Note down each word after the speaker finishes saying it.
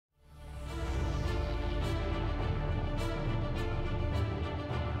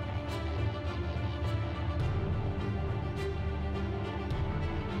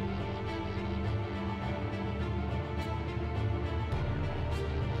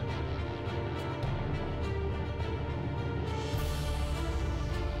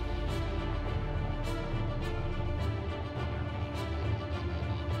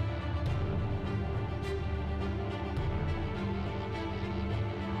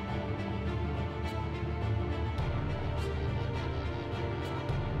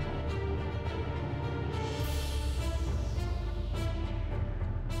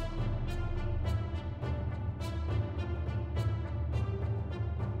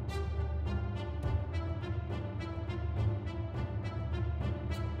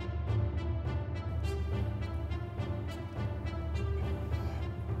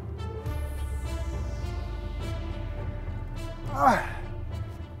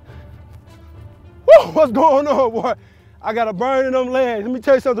Woo, what's going on, boy? I got a burn in them legs. Let me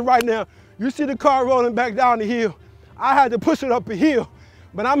tell you something right now. You see the car rolling back down the hill. I had to push it up the hill,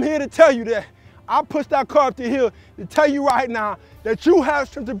 but I'm here to tell you that I pushed that car up the hill to tell you right now that you have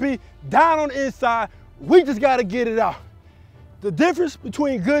strength to be down on the inside. We just got to get it out. The difference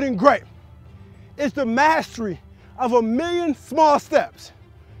between good and great is the mastery of a million small steps.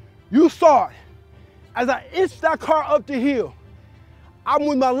 You saw it. As I inched that car up the hill, I'm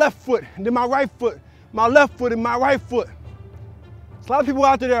with my left foot, and then my right foot, my left foot, and my right foot. There's a lot of people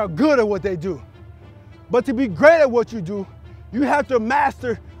out there that are good at what they do. But to be great at what you do, you have to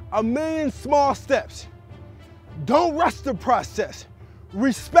master a million small steps. Don't rush the process.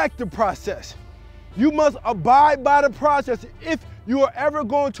 Respect the process. You must abide by the process if you are ever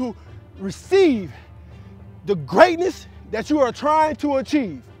going to receive the greatness that you are trying to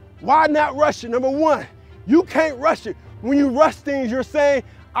achieve. Why not rush it? Number one, you can't rush it. When you rush things, you're saying,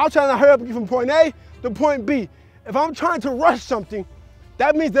 I'm trying to hurry up and get from point A to point B. If I'm trying to rush something,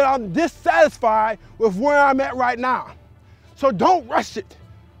 that means that I'm dissatisfied with where I'm at right now. So don't rush it.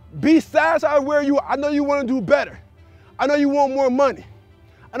 Be satisfied where you are. I know you want to do better. I know you want more money.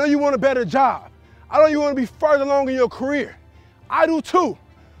 I know you want a better job. I know you want to be further along in your career. I do too,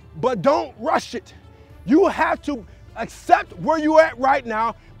 but don't rush it. You have to accept where you're at right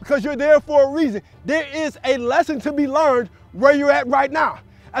now because you're there for a reason. There is a lesson to be learned where you're at right now.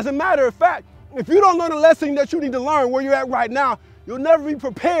 As a matter of fact, if you don't learn the lesson that you need to learn where you're at right now, you'll never be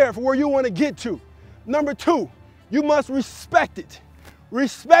prepared for where you want to get to. Number two, you must respect it.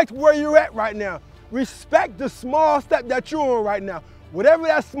 Respect where you're at right now. Respect the small step that you're on right now. Whatever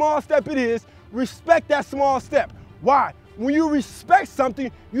that small step it is, respect that small step. Why? When you respect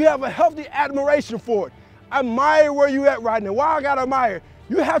something, you have a healthy admiration for it. Admire where you're at right now. Why I gotta admire?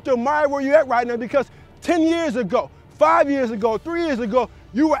 You have to admire where you're at right now because 10 years ago, 5 years ago, 3 years ago,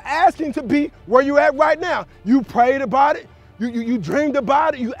 you were asking to be where you're at right now. You prayed about it, you dreamed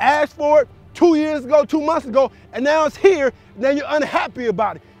about it, you asked for it 2 years ago, 2 months ago, and now it's here, and now you're unhappy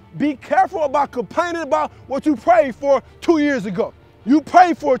about it. Be careful about complaining about what you prayed for 2 years ago. You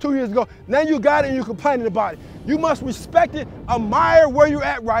prayed for it 2 years ago, now you got it and you're complaining about it. You must respect it, admire where you're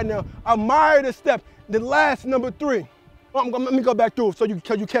at right now, admire the steps. The last, number three, let me go back through so you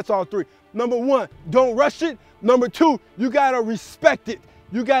catch all three. Number one, don't rush it. Number two, you gotta respect it.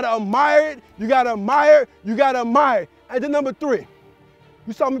 You gotta admire it, you gotta admire it, you gotta admire it. And then number three,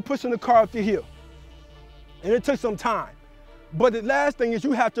 you saw me pushing the car up the hill, and it took some time. But the last thing is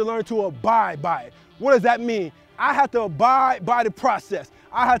you have to learn to abide by it. What does that mean? I have to abide by the process.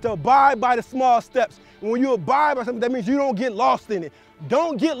 I have to abide by the small steps. And when you abide by something, that means you don't get lost in it.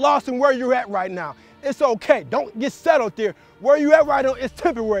 Don't get lost in where you're at right now. It's okay. Don't get settled there. Where you're at right now is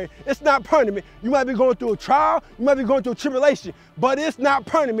temporary. It's not permanent. You might be going through a trial. You might be going through a tribulation, but it's not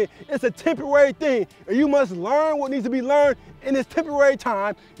permanent. It's a temporary thing. And you must learn what needs to be learned in this temporary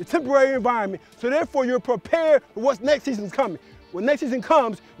time, the temporary environment. So therefore, you're prepared for what's next season's coming. When next season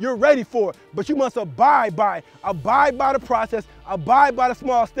comes, you're ready for it, but you must abide by it. Abide by the process, abide by the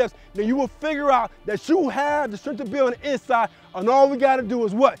small steps. Then you will figure out that you have the strength to be on the inside, and all we gotta do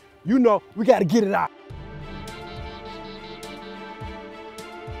is what? You know, we gotta get it out.